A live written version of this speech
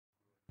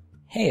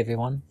Hey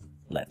everyone,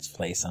 let's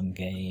play some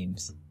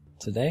games.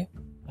 Today,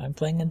 I'm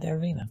playing in the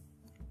arena.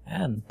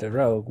 And the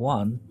rogue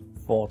won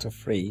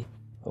 4-3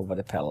 over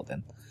the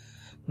paladin.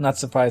 Not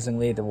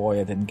surprisingly, the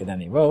warrior didn't get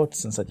any votes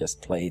since I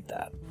just played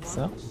that.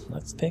 So,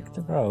 let's pick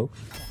the rogue.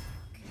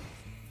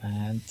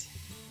 And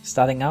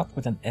starting out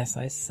with an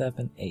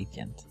SI7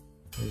 agent.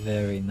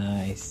 Very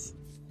nice.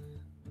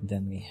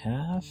 Then we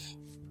have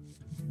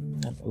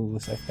an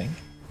Ooze, I think.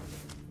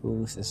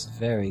 Ooze is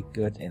very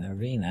good in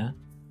arena.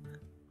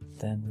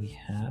 Then we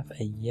have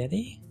a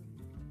Yeti.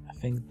 I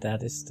think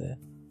that is the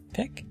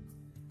pick.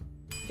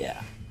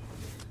 Yeah.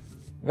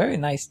 Very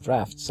nice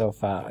draft so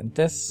far. And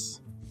this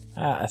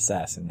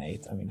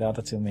Assassinate. I mean, the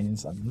other two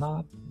minions are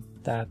not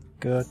that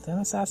good.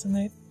 And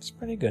Assassinate is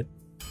pretty good.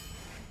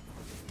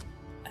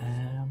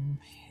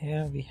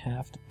 Here we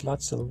have the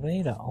Bloodcell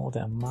Raider or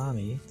the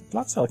Amani. The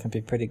Bloodcell can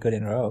be pretty good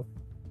in rogue.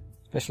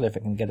 Especially if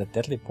I can get a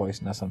deadly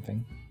poison or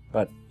something.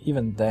 But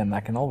even then, I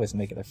can always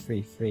make it a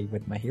 3-3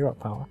 with my hero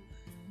power.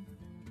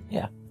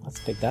 Yeah, let's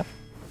pick that.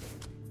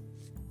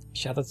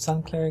 Shattered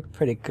Sun Cleric,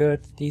 pretty good.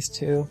 These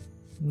two,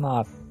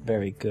 not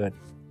very good.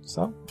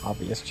 So,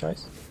 obvious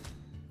choice.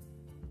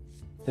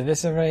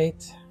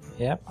 Eviscerate,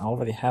 yep, I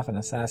already have an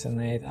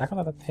Assassinate.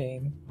 Acolyte of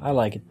Pain, I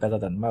like it better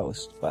than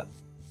most, but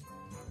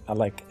I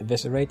like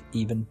Eviscerate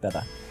even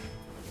better.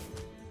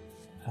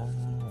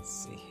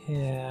 Let's see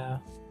here.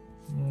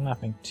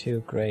 Nothing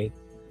too great.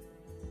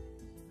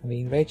 I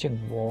mean, Raging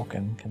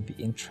Walken can be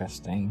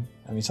interesting.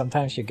 I mean,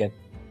 sometimes you get,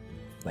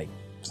 like,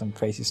 some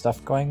crazy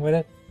stuff going with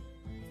it.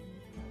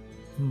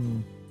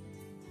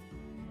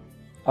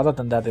 Other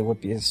than that, it would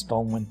be a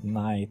Stormwind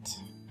Knight.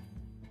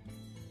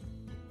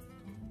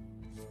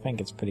 I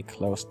think it's pretty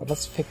close, but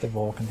let's pick the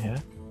Vulcan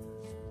here.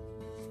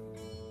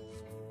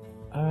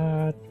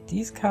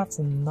 These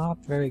cards are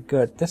not very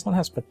good. This one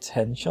has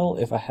potential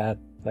if I had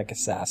like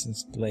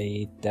Assassin's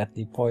Blade,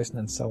 Deadly Poison,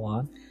 and so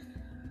on.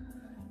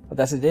 But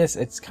as it is,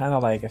 it's kind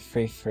of like a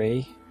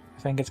 3-3.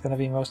 I think it's gonna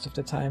be most of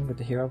the time with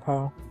the hero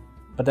power.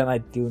 But then I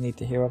do need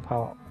the hero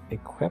power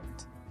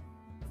equipped.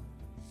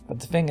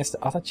 But the thing is,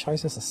 the other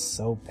choices are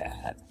so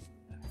bad.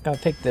 I'm gonna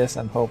pick this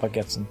and hope I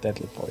get some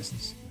Deadly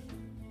Poisons.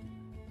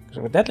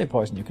 Because with Deadly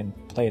Poison you can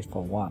play it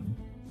for 1.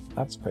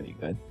 That's pretty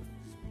good.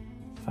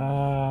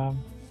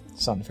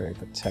 Sunfury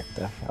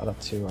Protector. The other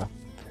two are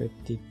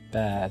pretty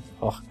bad.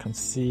 Oh,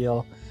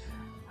 Conceal.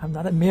 I'm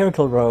not a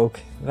Miracle Rogue.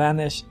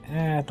 Vanish.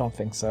 I don't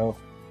think so.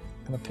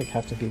 I'm gonna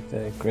have to beat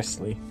the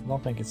Grizzly. I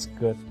don't think it's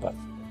good, but...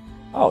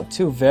 Oh,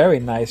 two very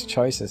nice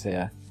choices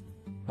here.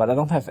 But I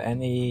don't have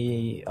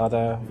any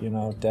other, you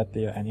know,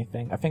 deadly or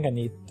anything. I think I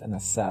need an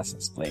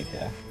Assassin's Blade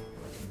here.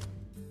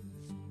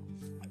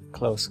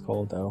 Close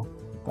call though,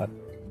 but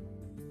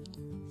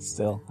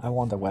still, I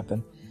want a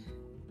weapon.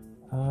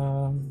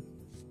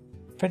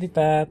 Pretty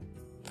bad,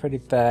 pretty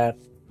bad,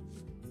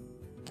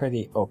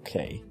 pretty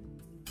okay.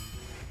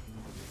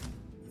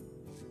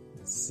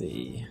 Let's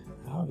see,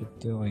 how are we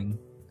doing?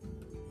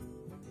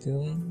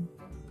 Doing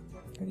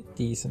pretty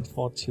decent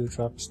for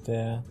 2-drops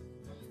there.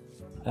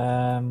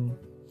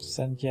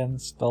 Sentient,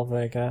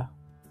 Spellbreaker.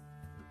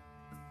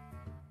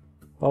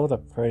 Both are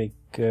pretty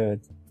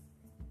good.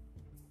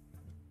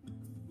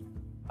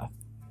 I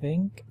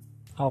think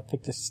I'll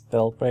pick the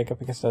Spellbreaker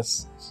because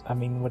there's, I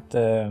mean, with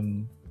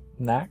the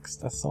Naxx,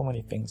 there's so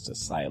many things to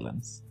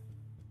silence.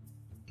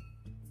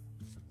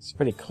 It's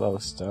pretty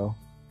close though.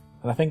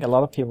 And I think a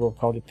lot of people will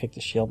probably pick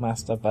the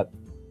Shieldmaster, but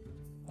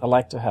I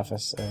like to have a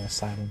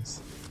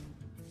silence.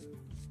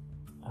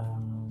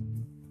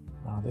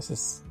 Oh, this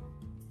is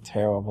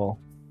terrible.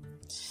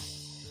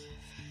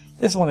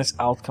 This one is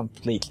out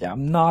completely.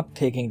 I'm not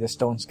picking the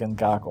Stoneskin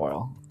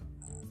Gargoyle.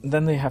 And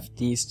then we have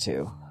these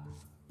two.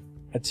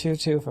 A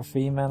 2-2 for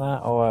 3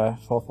 mana or a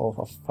 4-4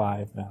 for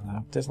 5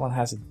 mana. This one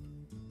has a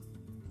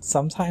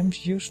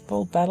sometimes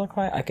useful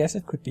Battlecry. I guess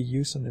it could be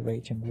used on the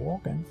Raging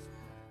Walken.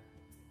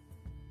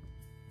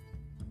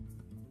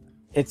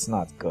 It's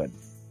not good.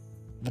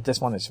 But this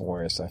one is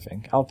worse, I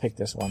think. I'll pick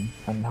this one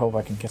and hope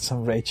I can get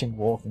some Raging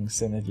Walken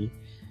synergy.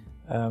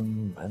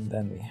 And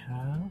then we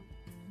have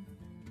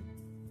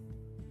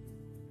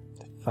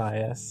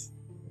Defias,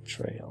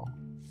 Betrayal,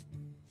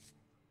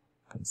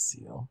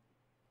 Conceal.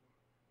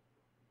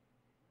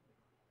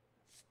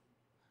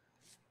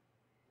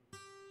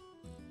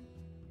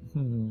 I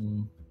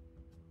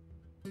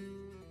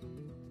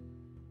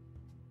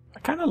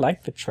kind of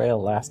liked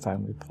Betrayal last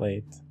time we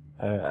played.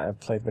 I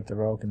played with the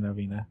Rogue in the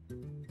arena.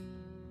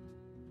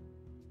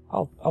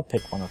 I'll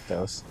pick one of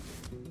those.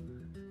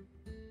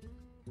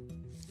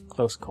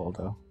 Close call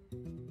though.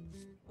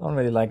 Don't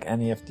really like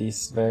any of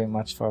these very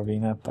much for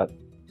arena, but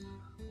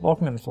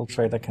Walking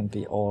Infiltrator can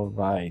be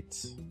alright.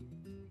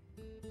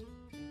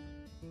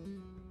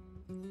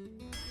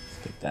 Let's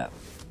pick that.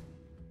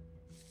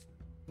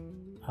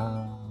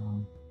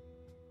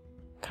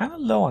 Kinda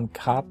low on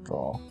card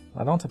draw.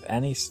 I don't have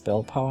any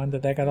spell power in the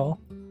deck at all.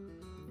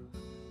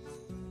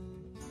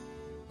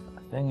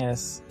 The thing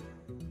is,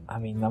 I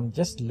mean, I'm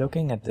just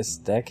looking at this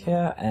deck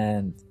here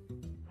and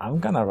I'm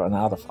gonna run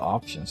out of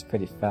options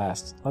pretty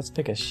fast. Let's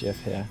pick a Shiv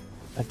here.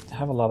 I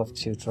have a lot of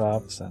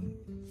 2-drops and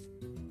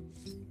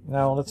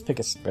No, let's pick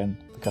a sprint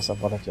because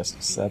of what I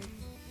just said.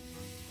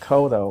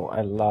 Kodo,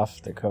 I love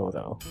the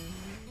Kodo.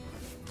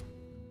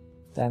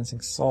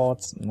 Dancing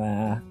Swords,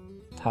 nah.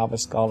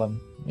 Harvest Golem,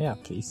 yeah,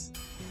 please.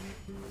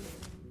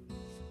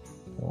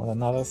 Want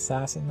another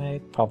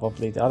Assassinate?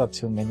 Probably. The other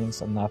two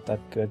minions are not that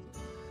good.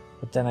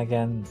 But then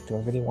again, do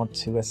I really want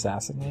two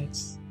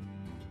Assassinates?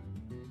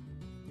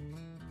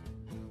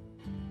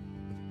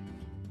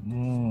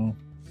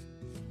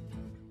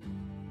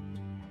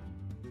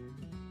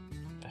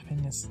 The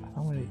thing is, I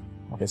don't really...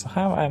 Okay, so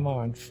how am I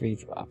on free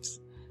drops?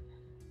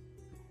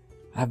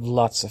 I have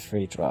lots of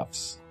free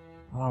drops.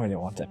 I don't really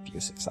want that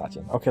Abusive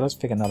Sergeant. Okay, let's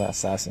pick another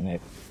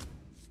Assassinate.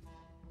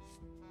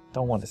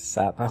 Don't want to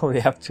sap. I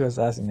already have two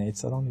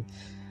Assassinates. I don't need...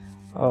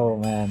 Oh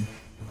man.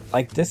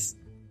 Like this...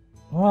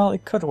 Well,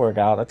 it could work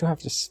out. I do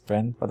have to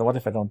sprint, but what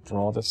if I don't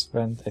draw the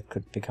sprint? It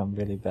could become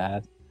really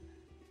bad.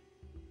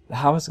 The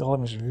Harvest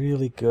Golem is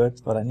really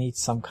good, but I need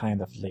some kind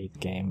of late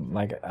game.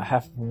 Like, I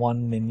have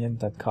one minion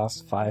that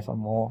costs 5 or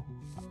more.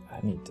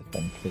 I need to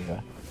think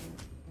clearer.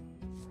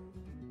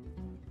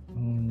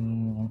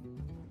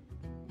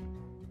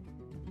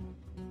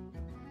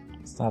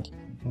 It's not...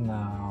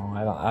 No,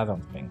 I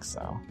don't think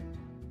so.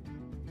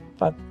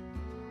 But...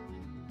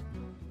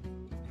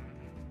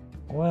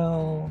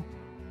 Well...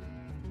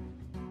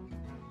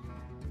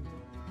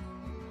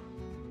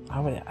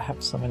 I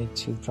have so many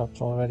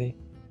 2-drops already.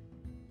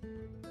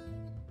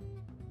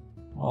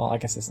 Well, I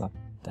guess it's not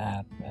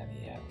that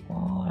many yet.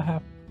 Well, I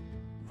have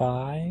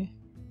 5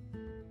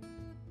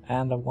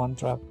 and a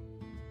 1-drop.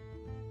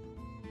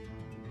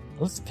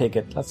 Let's pick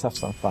it. Let's have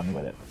some fun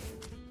with it.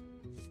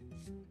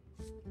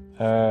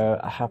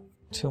 I have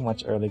too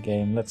much early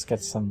game. Let's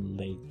get some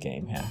late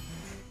game here.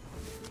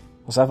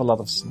 Because I have a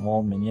lot of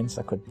small minions.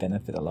 I could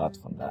benefit a lot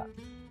from that.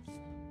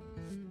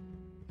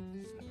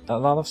 A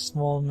lot of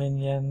small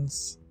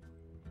minions.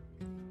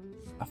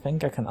 I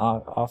think I can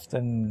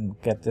often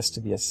get this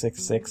to be a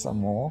 6/6 or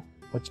more,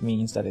 which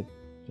means that it,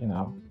 you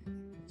know,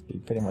 it'd be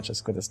pretty much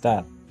as good as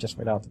that, just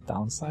without the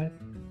downside.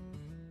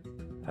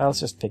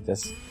 Let's just pick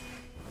this.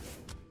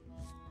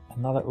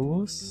 Another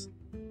ooze,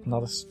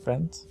 another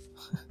sprint.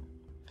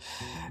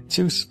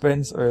 2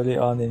 sprints early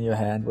on in your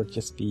hand would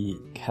just be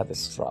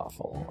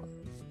catastrophic.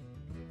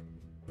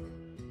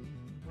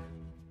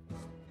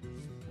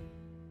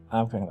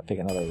 I'm gonna pick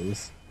another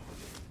ooze.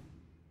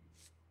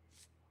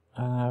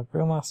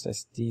 Brewmaster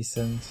is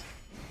decent.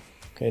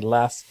 Okay,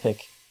 last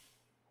pick.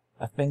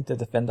 I think the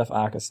Defender of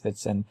Arcus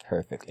fits in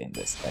perfectly in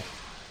this deck.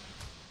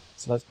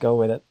 So let's go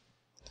with it.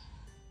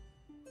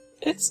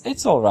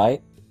 It's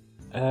alright.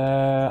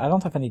 I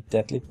don't have any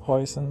deadly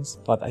poisons,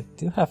 but I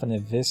do have an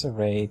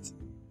Eviscerate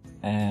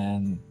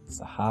and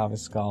a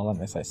Harvest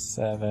Golem,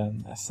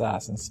 SI7,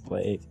 Assassin's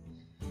Blade.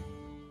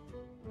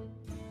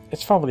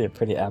 It's probably a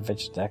pretty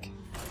average deck.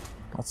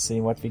 Let's see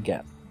what we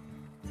get.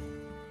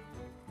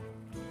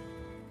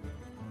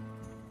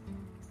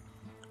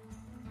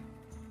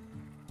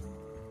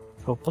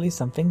 Hopefully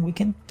something we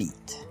can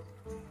beat.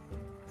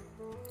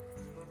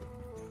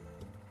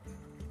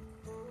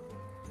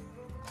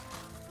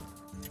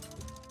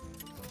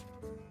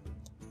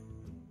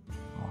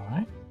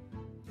 Alright.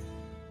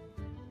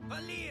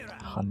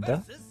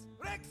 Honda.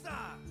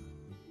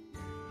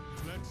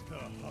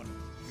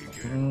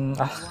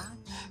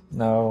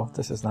 No,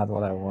 this is not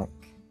what I want.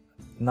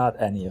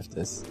 Not any of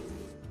this.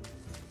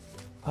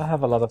 I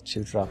have a lot of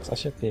 2-drops. I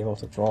should be able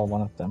to draw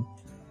one of them.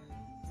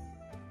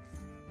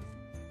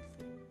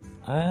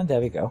 And there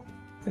we go.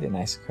 Pretty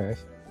nice curve.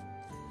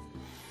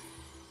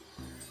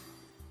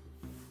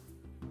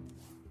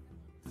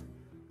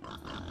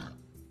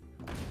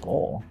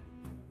 Oh.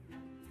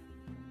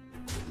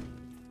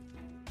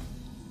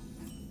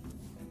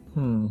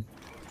 Well,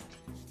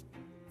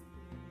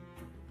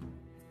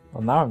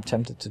 now I'm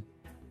tempted to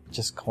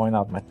just coin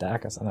out my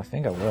daggers, and I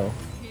think I will.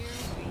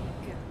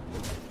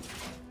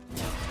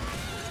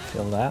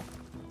 Kill that.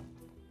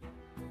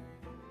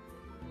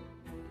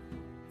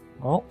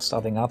 Well,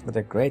 starting out with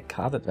a great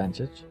card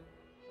advantage.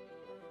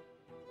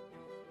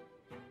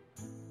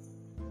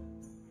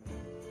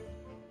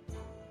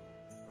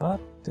 But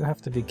do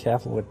have to be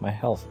careful with my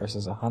health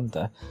versus a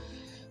hunter,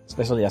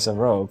 especially as a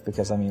rogue,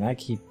 because I mean I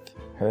keep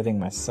hurting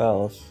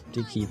myself,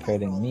 they keep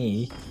hurting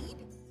me.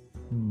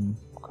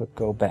 Could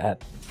go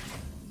bad.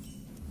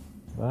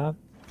 But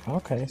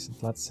okay, so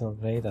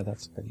Bloodseal Raider,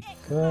 that's pretty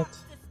good.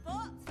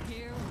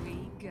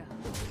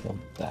 Kill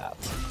that.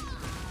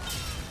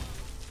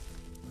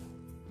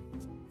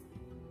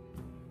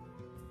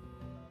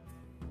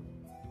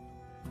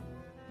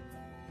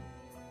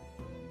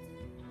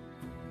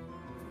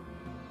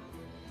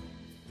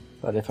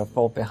 But if I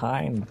fall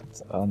behind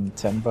on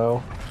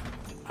tempo,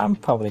 I'm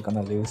probably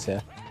gonna lose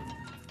here.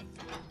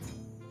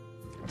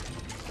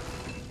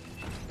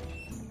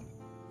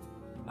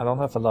 I don't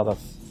have a lot of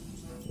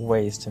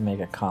ways to make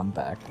a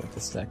comeback with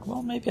this deck.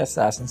 Well, maybe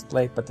Assassin's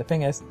Blade, but the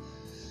thing is,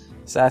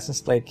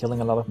 Assassin's Blade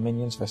killing a lot of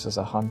minions versus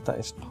a hunter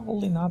is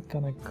probably not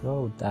gonna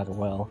go that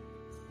well.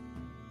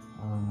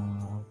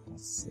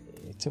 Let's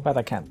see. Too bad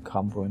I can't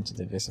combo into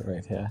the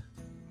Eviscerate here.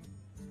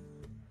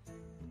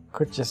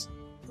 Could just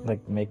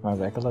like make my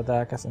regular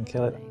daggers and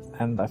kill it,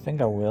 and I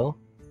think I will.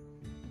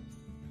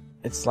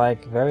 It's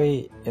like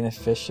very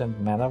inefficient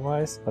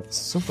mana-wise, but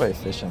super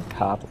efficient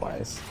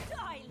card-wise.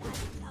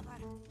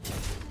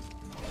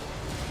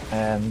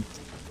 And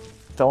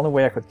the only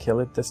way I could kill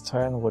it this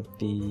turn would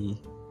be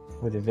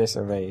with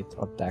Eviscerate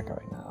or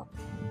Daggering now.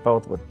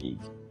 Both would be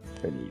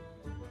pretty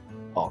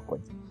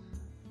awkward.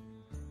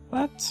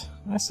 But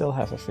I still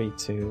have a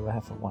 3-2, I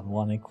have a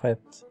 1-1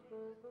 equipped.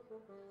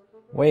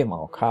 Way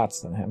more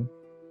cards than him.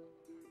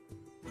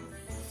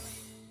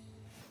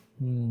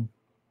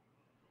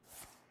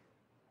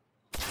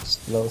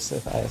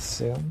 Explosive, I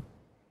assume.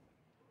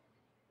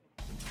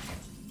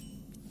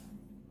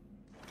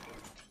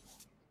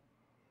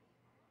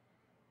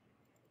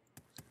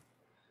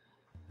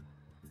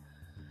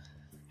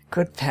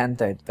 Could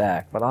Panda it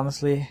back, but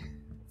honestly,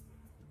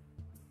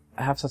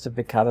 I have such a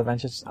big card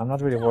advantage. I'm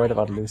not really worried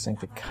about losing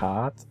the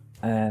card,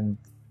 and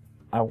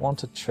I want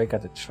to trigger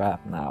the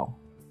trap now,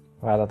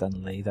 rather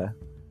than later.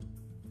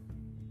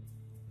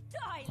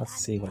 Let's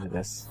see what it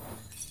is.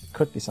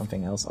 Could be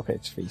something else. Okay,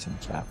 it's freezing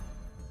trap.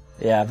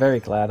 Yeah, very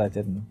glad I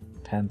didn't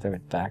Panther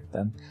it back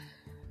then.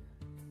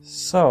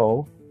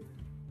 So,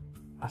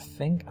 I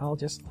think I'll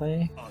just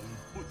play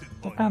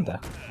the Panda.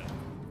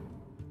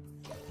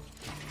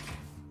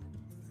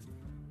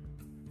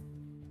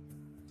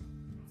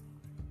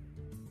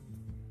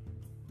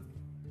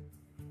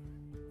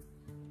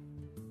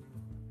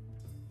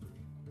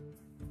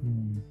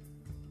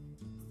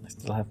 I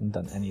still haven't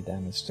done any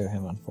damage to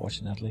him,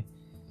 unfortunately.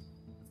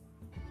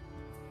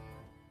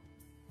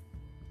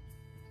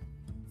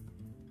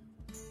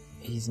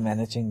 He's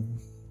managing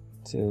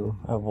to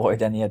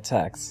avoid any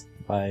attacks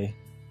by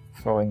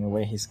throwing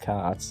away his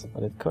cards,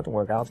 but it could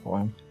work out for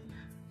him.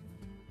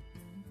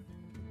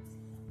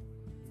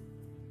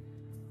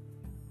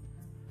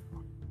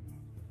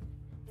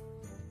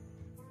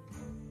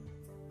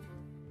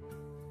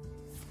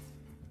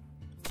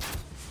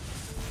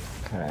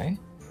 Okay,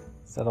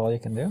 is that all you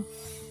can do?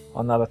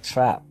 Another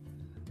trap.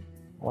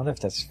 I wonder if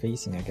that's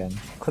freezing again.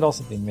 Could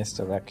also be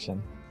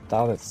misdirection.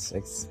 Doubt it's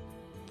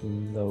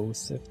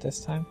explosive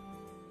this time.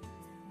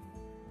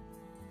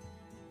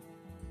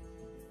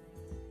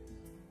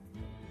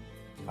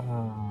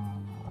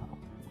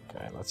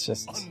 Okay, let's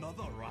just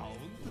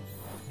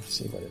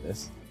see what it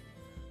is.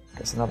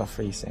 There's another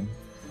freezing.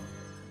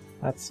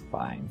 That's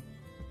fine.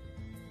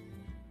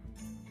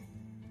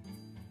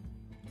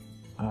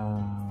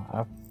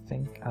 I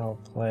think I'll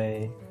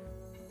play...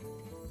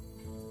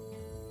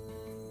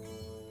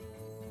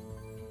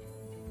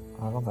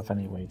 I don't have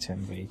any way to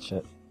enrage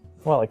it.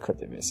 Well, I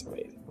could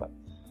eviscerate it, but...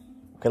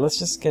 Okay, let's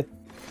just get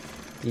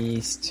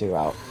these two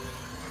out.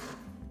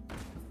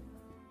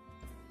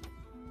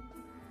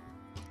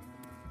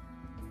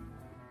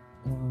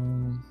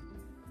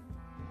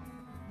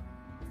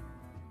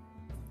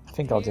 I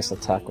think I'll just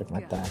attack with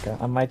my dagger.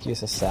 I might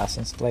use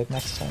Assassin's Blade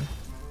next time.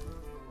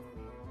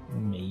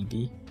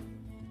 Maybe.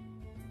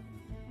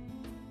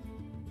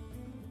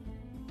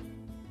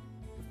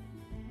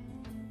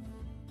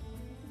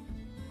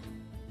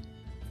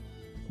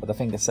 But I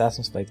think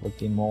Assassin's Blade would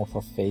be more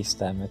for face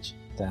damage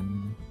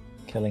than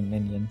killing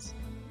minions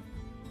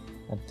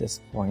at this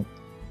point.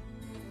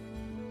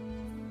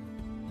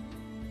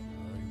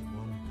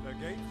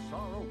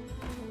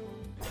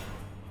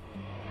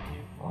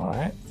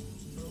 Alright.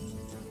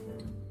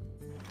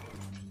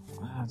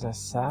 The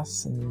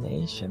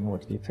assassination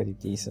would be pretty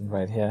decent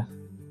right here.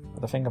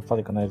 But I think I'm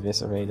probably gonna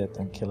eviscerate it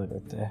and kill it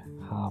with the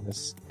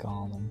Harvest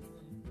Golem.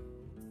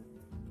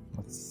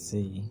 Let's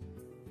see.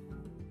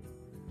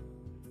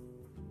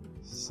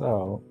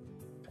 So,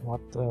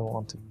 what do I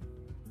want to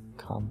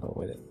combo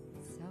with it?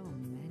 So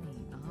many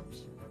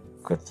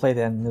options. Could play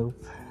the noob,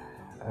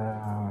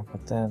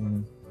 but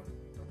then...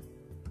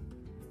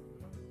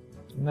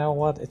 You know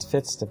what? It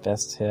fits the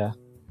best here.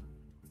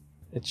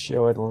 It's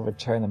sure it will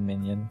return a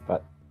minion,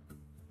 but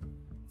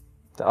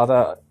the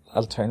other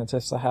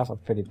alternatives I have are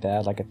pretty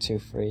bad, like a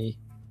 2-3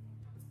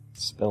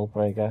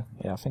 Spellbreaker.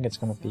 Yeah, I think it's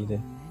gonna be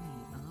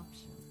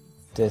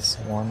this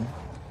one.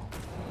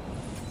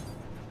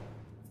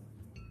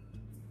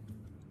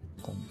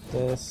 Then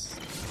this,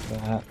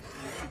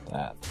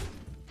 that.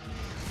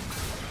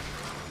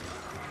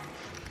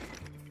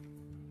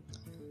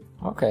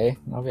 Okay,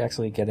 now we're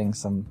actually getting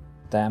some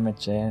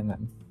damage in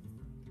and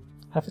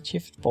have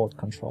achieved board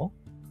control.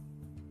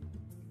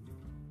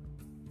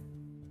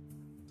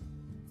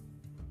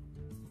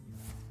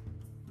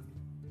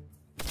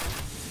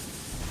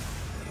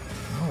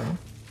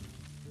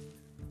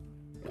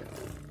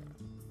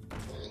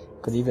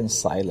 Could even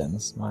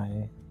silence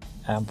my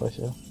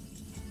ambusher.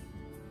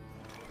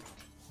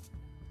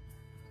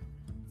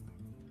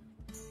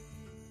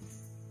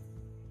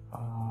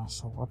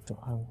 So what do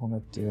I want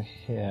to do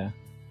here?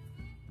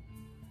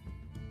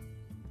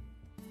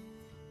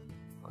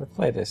 Could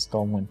play the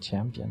Stormwind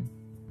Champion.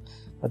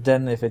 But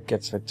then if it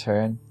gets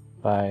returned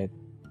by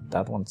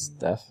that one's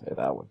death,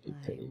 that would be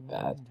pretty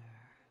bad.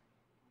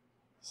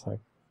 So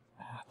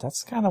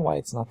that's kind of why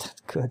it's not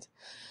that good.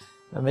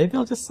 Maybe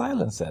I'll just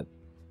silence it.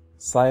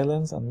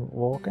 Silence and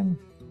walk in.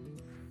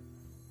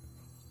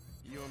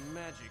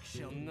 magic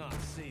shall not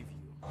save you.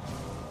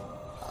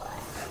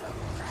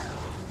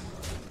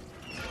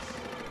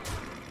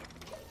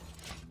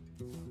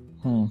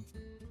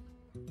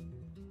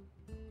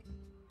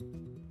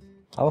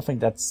 I don't think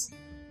that's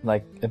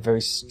like a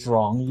very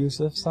strong use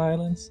of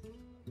silence,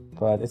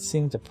 but it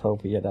seemed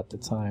appropriate at the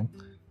time.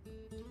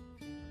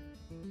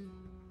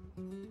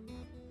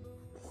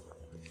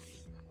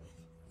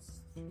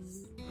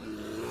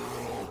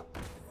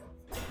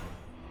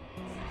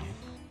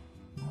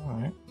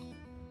 Alright.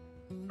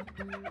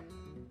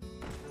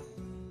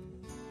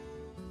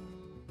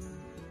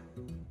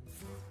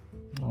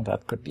 Oh,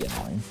 that could be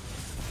annoying.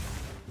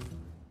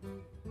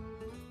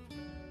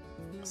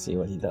 See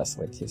what he does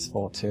with his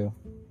 4-2.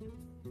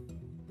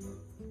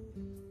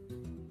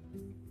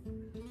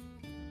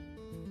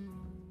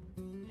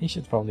 He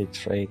should probably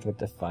trade with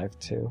the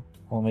 5-2,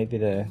 or maybe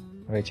the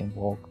Raging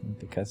Walk,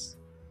 because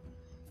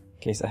in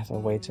case I have a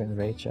way to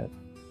enrage it.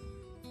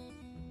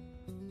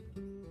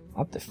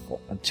 Not the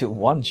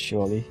 2-1,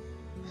 surely.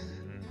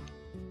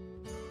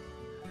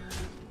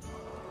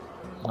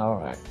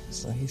 Alright,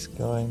 so he's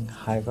going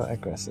hyper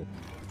aggressive.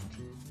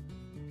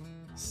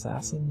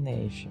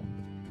 Assassination.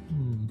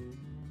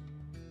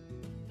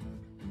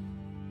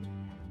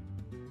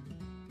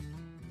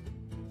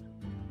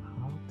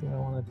 How do I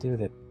want to do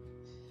that?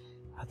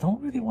 I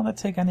don't really want to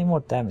take any more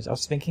damage. I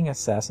was thinking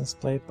Assassin's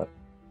Blade, but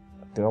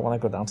do I want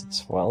to go down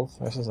to 12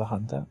 versus a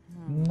Hunter?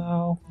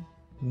 No.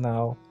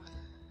 No.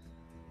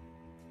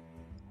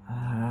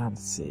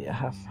 Let's see, I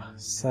have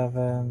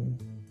 7,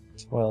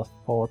 12,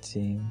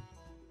 14.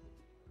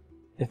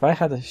 If I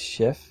had a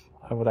shift,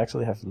 I would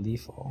actually have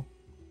lethal.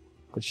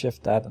 Could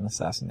shift that and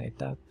assassinate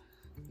that.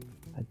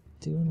 I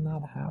do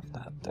not have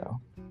that though.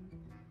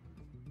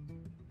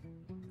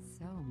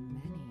 So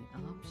many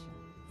options.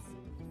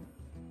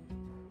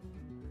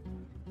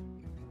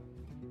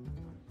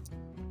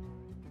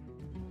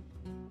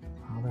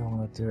 How do I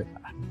want to do it?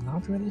 I'm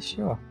not really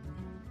sure.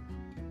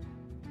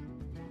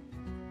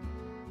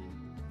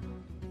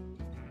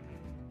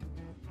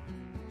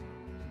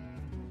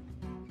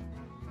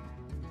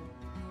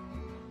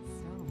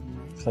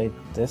 Play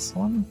this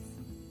one?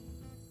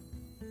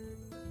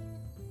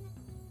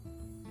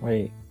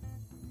 Wait.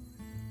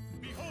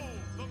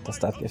 Does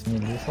that give me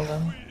lethal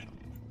then?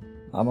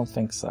 I don't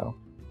think so.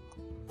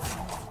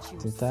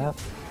 Do that.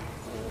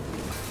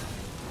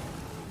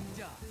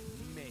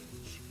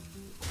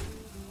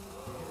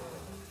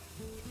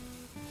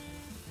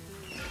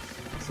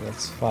 So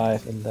that's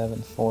 5,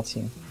 11,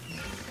 14.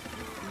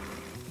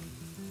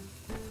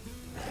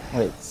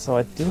 Wait, so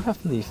I do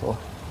have lethal.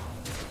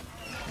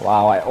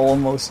 Wow, I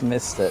almost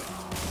missed it.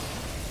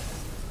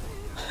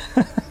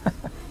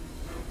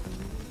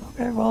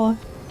 Okay, well,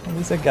 at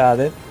least I got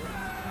it.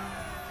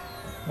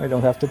 I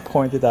don't have to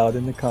point it out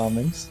in the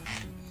comments.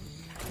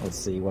 Let's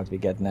see what we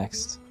get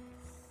next.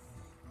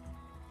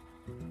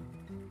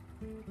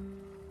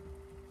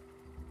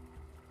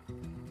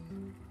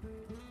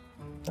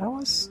 That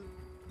was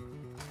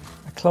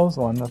a close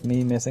one of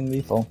me missing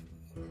lethal.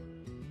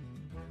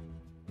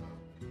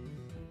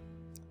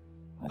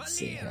 Let's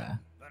see here.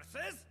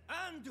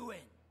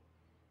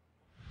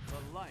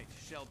 The light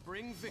shall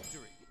bring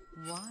victory.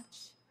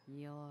 Watch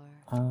your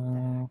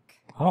back.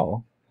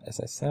 Oh,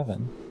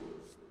 SI7.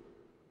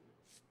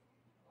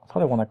 I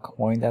probably want to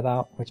coin that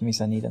out, which means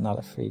I need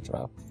another free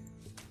drop.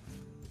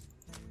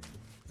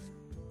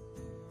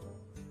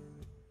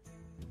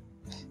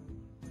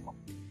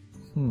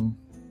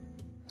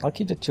 I'll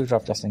keep the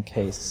 2-drop just in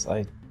case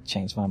I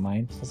change my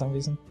mind for some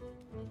reason.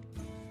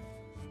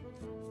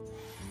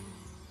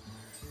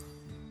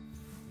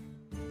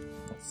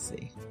 Let's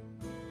see.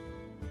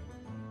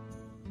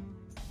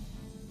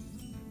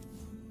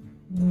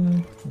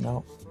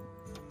 No.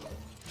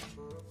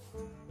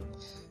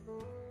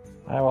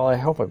 Well, I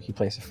hope he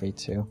plays a free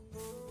 2.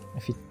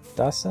 If he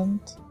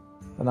doesn't,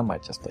 then I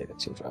might just play the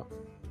 2-drop.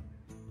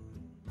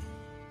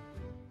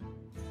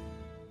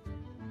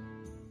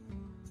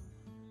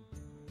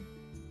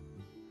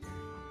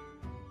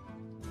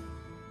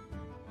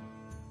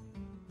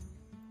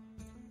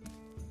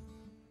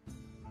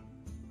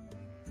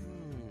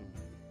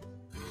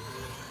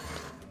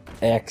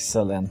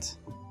 Excellent.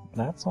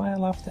 That's why I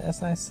love the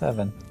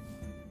SI7.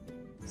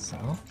 So,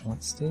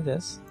 let's do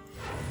this.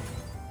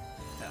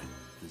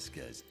 This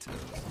guy's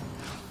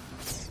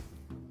tough.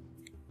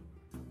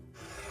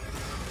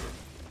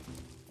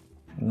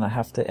 And I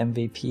have the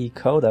MVP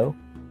Kodo.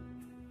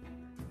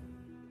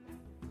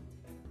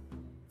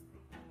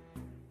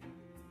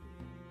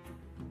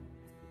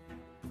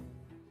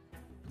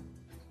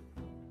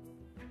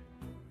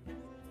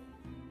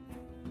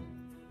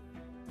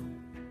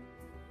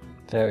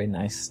 Very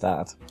nice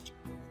start.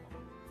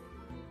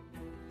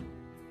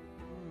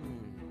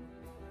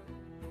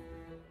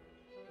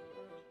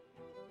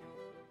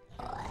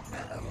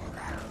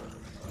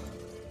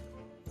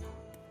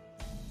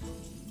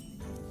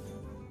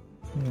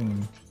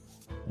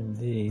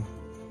 Indeed.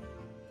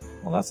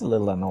 Well, that's a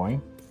little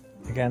annoying.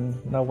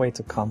 Again, no way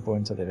to combo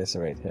into the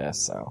Eviscerate here,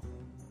 so...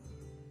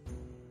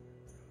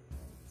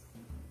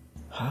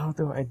 How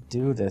do I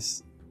do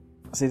this?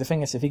 See, the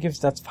thing is, if he gives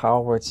that power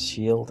word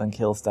shield and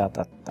kills that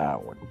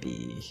would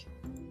be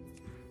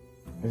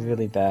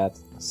really bad.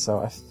 So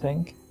I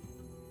think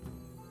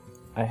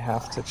I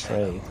have to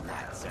trade.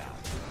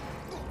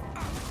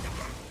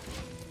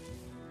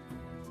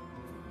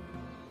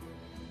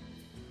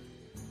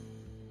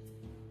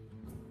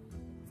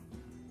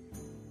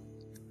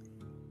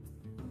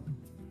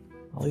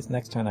 At least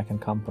next turn I can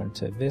combo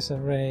into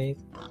Eviscerate.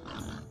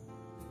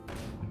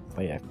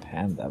 Play a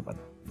Panda, but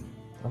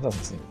that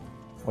doesn't seem...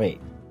 Wait.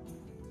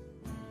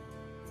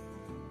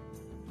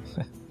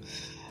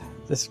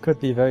 This could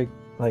be very...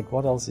 Like,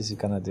 what else is he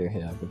gonna do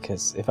here?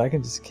 Because if I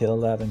can just kill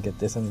that and get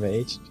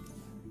disenraged...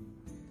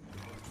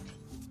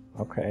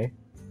 Okay.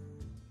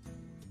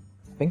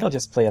 I think I'll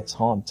just play a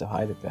Taunt to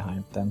hide it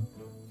behind them.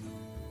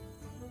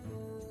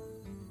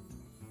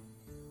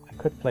 I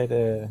could play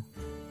the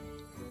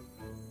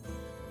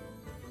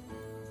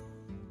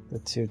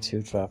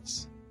 2/2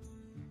 drops.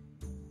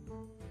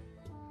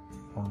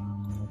 Do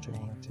you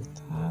want to do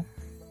that?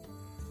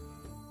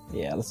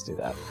 Yeah, let's do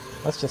that.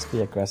 Let's just be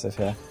aggressive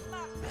here.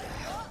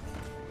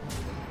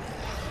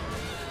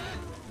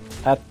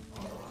 That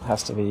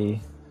has to be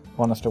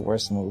one of the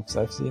worst moves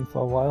I've seen for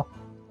a while.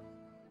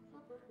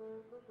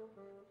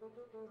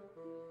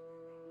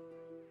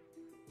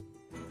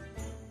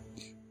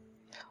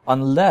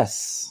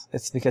 Unless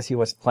it's because he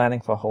was planning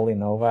for Holy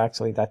Nova,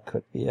 actually that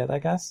could be it, I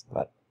guess,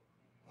 but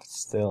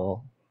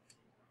still.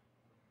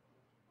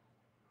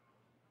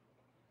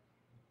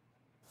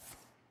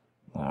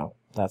 No,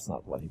 that's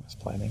not what he was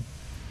planning.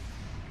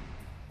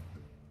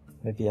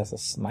 Maybe he has a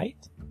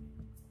smite?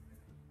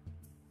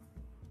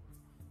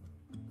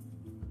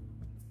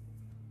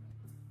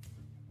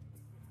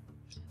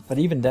 But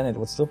even then it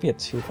would still be a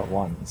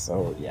 2-for-1,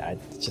 so yeah, it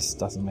just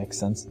doesn't make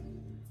sense.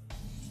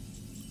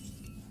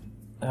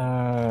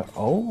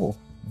 Oh,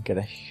 get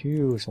a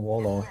huge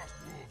Warlock.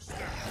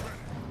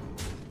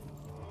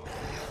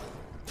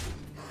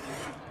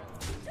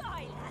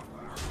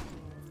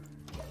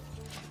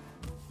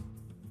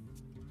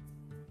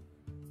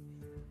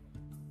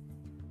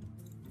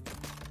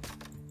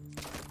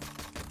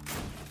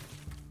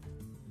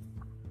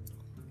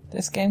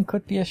 This game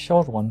could be a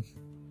short one.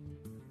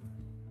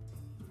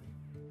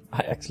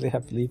 I actually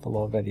have Lethal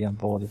already on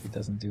board if he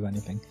doesn't do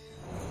anything.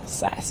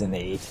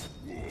 Assassinate!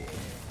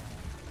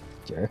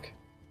 Jerk.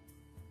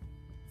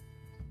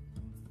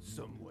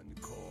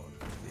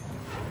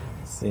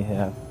 Let's see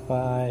here.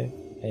 5,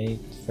 8,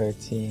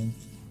 13.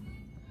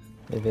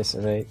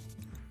 Eviscerate.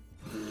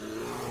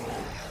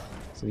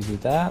 So we do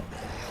that,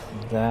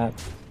 that,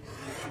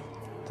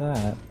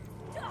 that,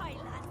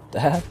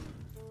 that,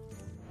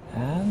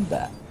 and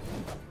that.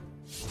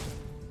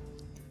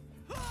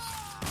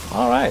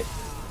 Alright.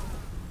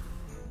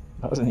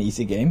 That was an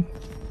easy game.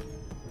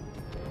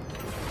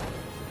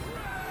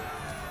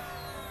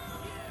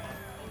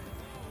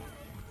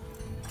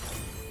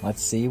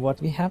 Let's see what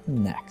we have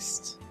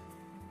next.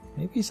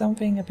 Maybe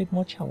something a bit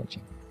more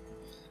challenging.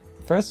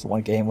 The first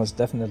one game was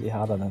definitely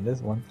harder than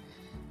this one.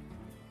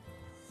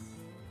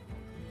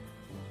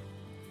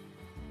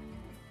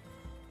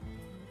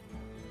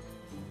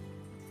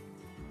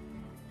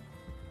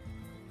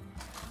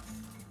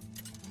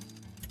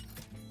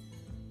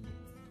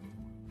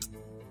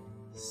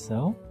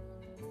 So,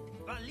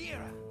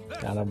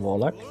 got a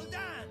Warlock.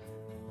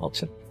 Well,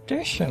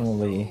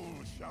 traditionally,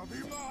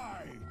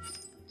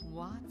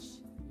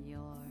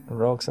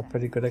 Rogues are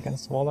pretty good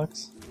against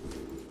Warlocks.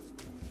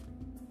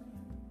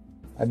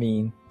 I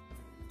mean,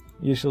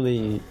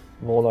 usually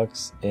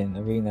Warlocks in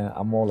Arena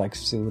are more like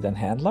Sue than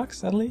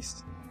Handlocks, at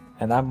least.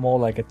 And I'm more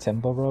like a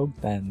Tempo Rogue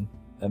than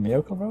a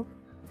Miracle Rogue.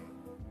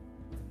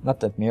 Not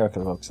that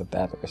Miracle Rogues are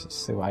bad versus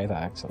Sue either,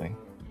 actually.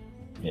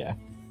 Yeah.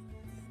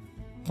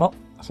 Well,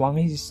 as long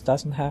as he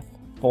doesn't have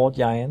 4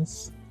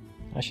 giants,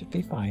 I should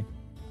be fine.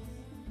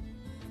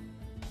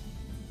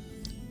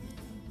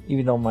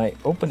 Even though my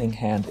opening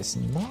hand is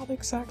not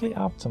exactly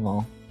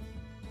optimal.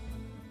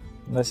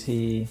 Unless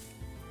he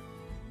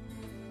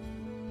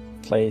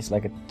plays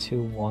like a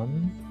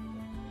 2/1.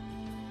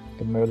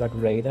 Like a Murloc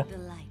Raider.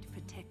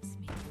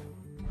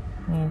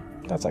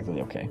 That's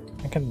actually okay.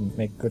 I can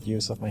make good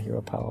use of my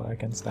hero power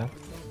against that.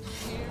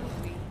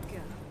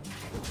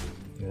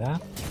 Do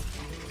that.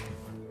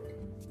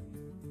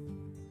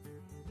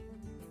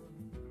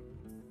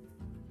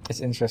 It's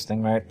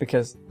interesting, right?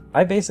 Because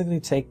I basically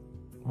take...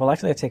 Well,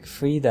 actually I take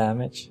 3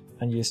 damage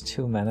and use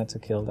 2 mana to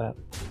kill that.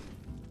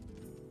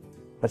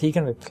 But he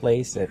can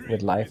replace it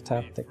with life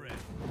tactic.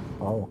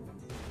 Oh.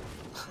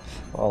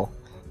 Well,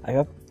 I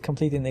got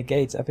completely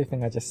negates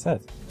everything I just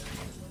said.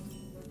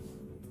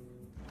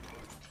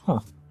 Huh.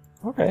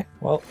 Okay,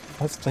 well,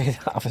 let's play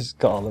the Harvest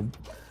Golem.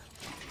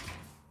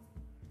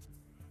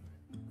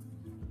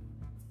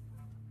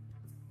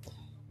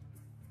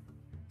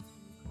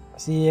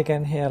 See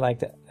again here, like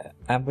the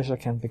ambusher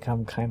can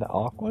become kinda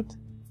awkward.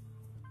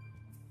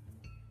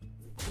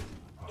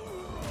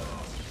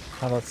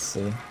 Now let's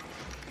see.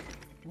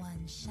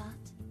 One shot.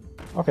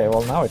 Okay,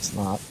 well now it's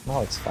not.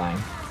 Now it's fine.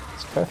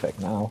 It's perfect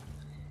now.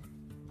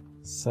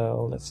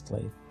 So let's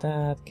play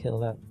that, kill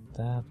that,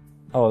 that,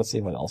 Oh, let's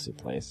see what else he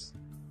plays.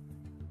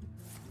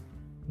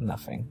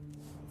 Nothing.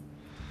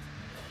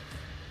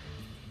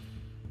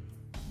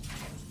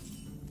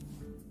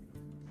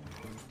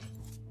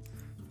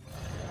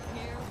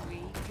 Here we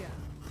go.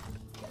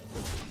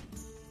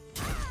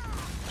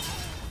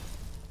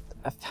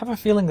 I have a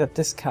feeling that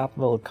this card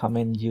will come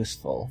in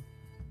useful.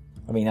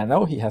 I mean, I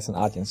know he has an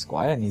Ardian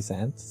Squire in his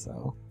hand,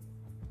 so...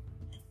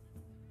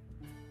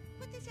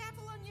 Put this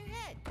apple on your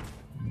head.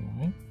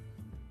 Alright.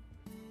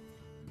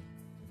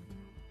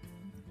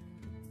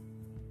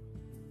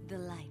 The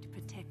light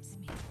protects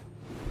me.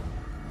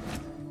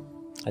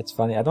 It's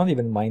funny, I don't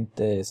even mind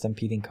the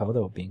Stampeding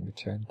Kodo being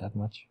returned that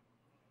much.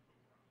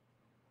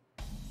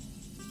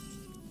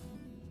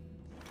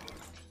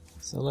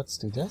 So let's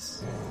do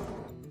this.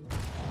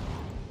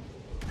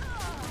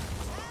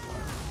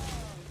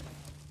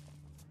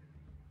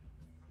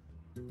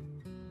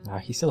 Ah,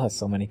 he still has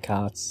so many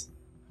cards.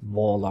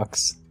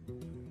 Warlocks.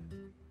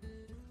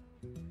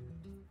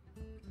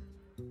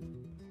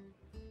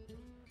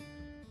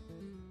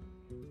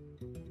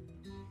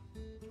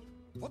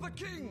 For the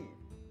king!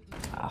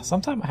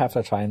 Sometime I have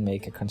to try and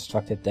make a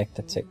constructed deck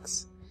that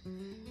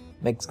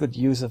makes good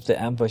use of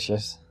the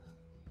ambushes.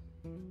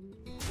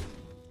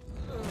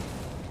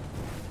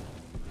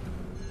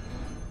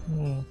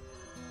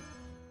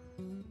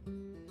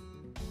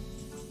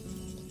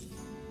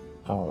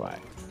 Alright.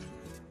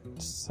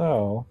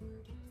 So,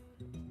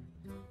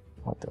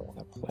 what do I want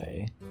to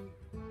play?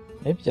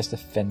 Maybe just a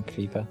Fen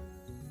Creeper.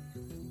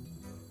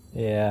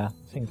 Yeah,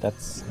 I think that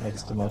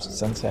makes the most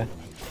sense here.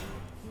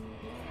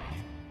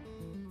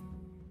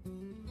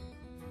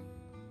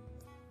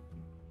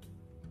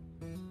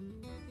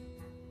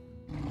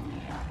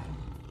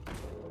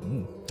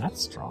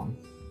 That's strong.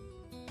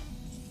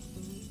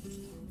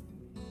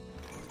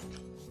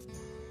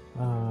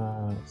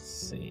 Let's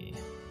see.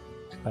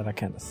 But I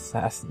can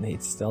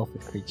assassinate stealthy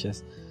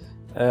creatures.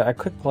 I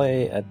could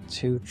play a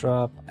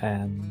 2-drop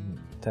and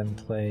then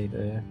play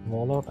the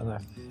Warlock, and I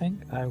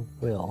think I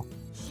will.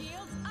 Shields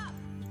up.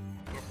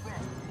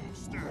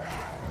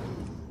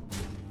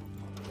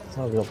 There's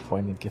no real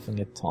point in giving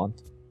it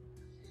Taunt.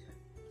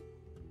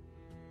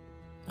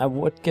 I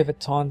would give it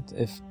Taunt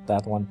if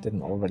that one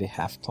didn't already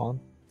have Taunt.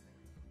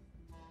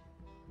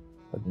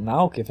 But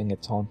now giving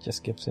it Taunt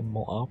just gives him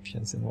more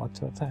options in what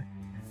to attack.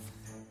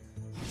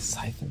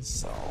 Siphon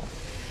Soul.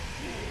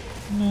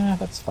 Nah,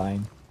 that's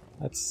fine.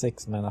 That's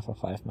 6 mana for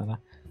 5 mana.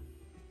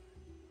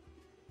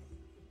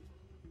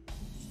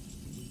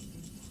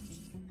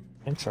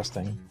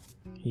 Interesting.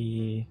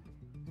 Okay.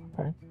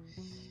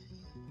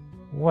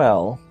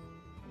 Well.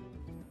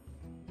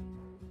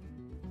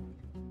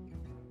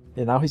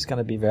 Yeah, now he's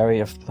gonna be wary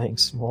of playing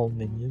small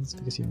minions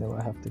because you know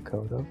I have the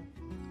Kodo.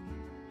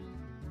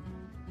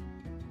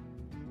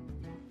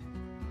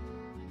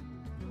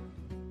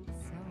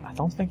 I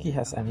don't think he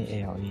has any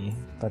AoE,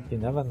 but you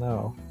never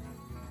know.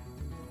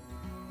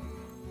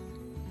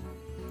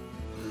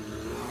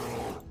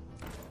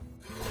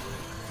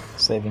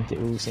 Saving the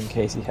ooze in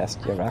case he has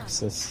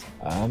Jaraxxus.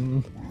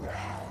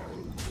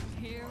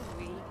 Here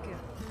we go.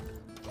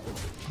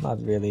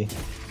 Not really.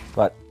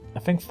 But I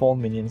think 4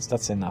 minions,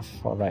 that's enough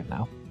for right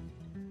now.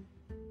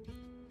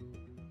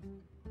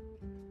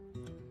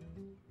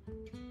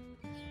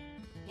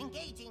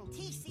 Engaging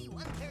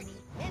TC-130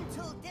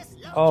 into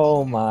dislocating.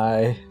 Oh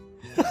my.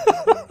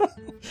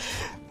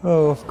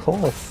 Oh, of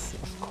course.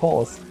 Of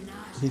course.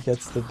 He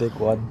gets the big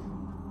one.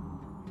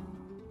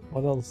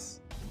 What else?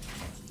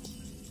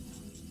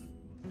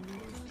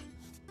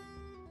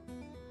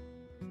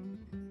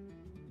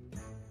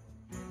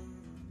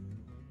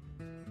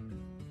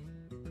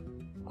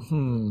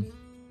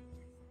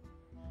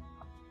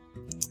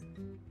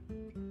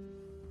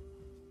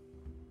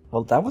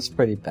 Well, that was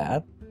pretty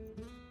bad.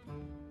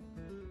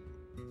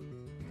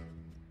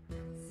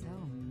 So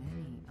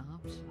many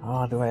options.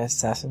 Oh, do I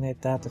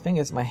assassinate that? The thing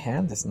is, my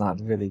hand is not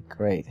really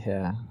great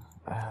here.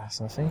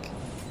 So I think...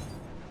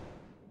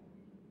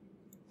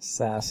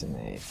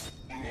 Assassinate.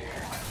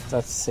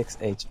 That's 6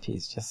 HP,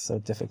 it's just so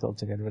difficult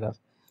to get rid of.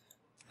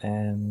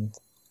 And...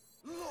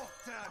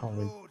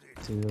 probably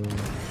do...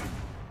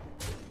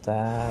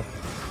 that.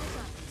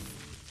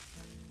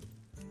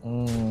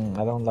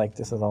 I don't like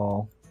this at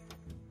all.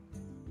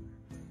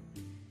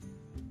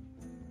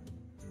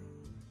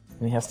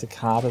 And he has the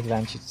card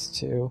advantage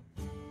too.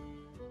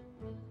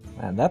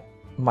 Man, that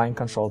mind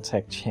control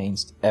tech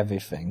changed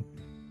everything.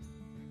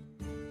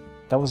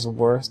 That was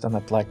worse than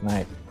a Black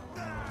Knight.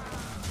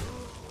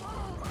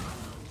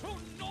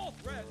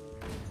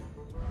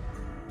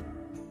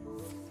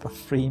 For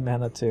 3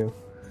 mana too.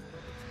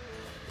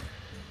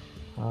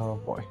 Oh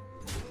boy.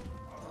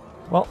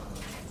 Well,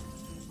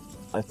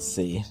 let's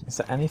see. Is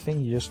there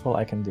anything useful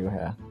I can do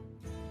here?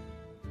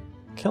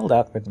 Kill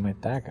that with my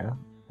dagger.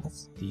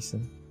 That's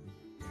decent.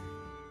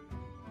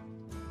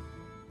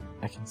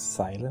 I can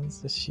silence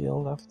the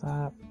shield of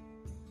that.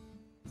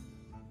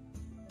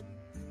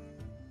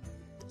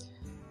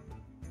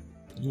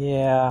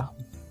 Yeah,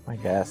 I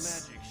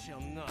guess. Magic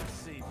shall not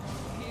save you.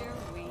 Here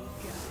we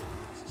go.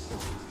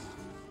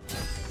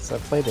 So I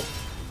played it.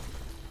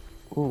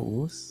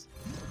 ooze.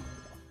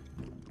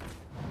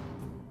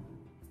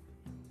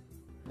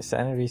 Is there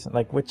any reason,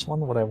 like, which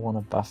one would I want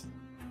to buff?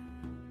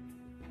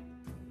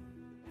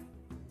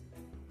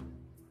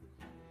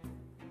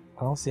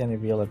 I don't see any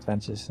real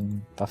advantage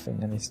in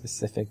buffing any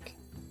specific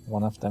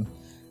one of them.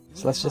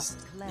 So let's just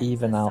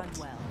even out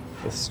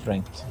the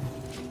strength.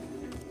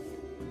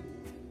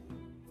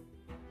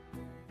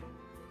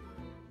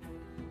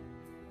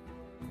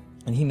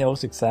 And he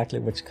knows exactly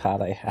which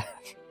card I have.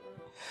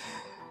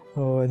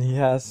 Oh, and he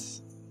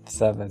has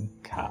 7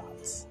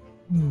 cards.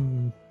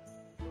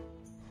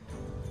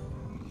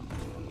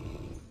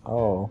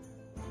 Oh.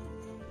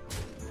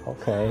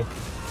 Okay.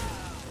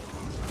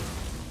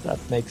 That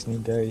makes me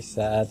very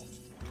sad.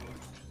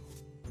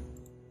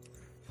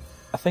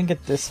 I think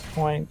at this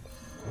point,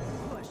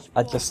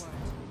 I just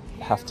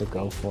have to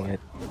go for it.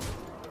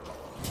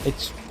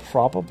 It's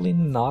probably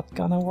not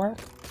gonna work,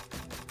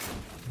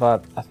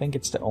 but I think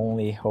it's the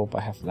only hope I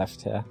have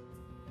left here.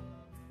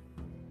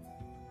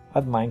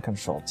 I'd mind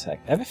control tech.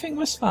 Everything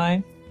was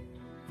fine.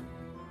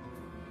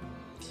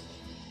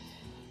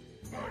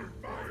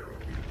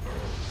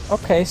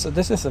 Okay, so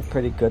this is a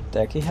pretty good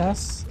deck he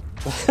has.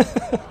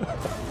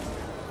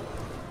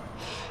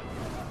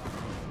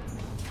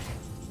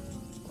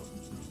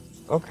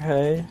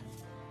 Okay.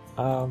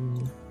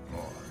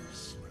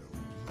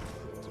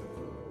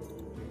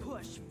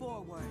 Push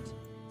forward.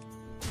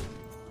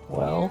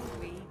 Well, Here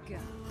we go.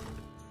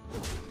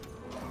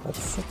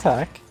 let's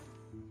attack.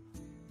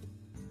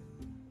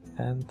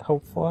 And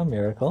hope for a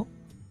miracle.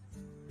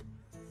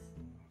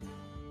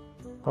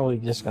 Probably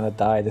just gonna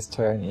die this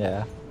turn,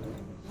 yeah.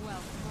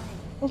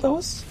 Well, that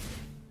was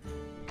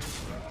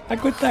a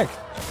good deck.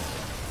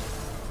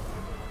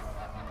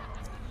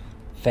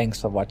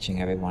 Thanks for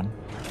watching, everyone.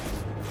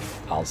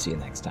 I'll see you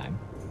next time.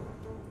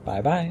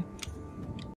 Bye bye.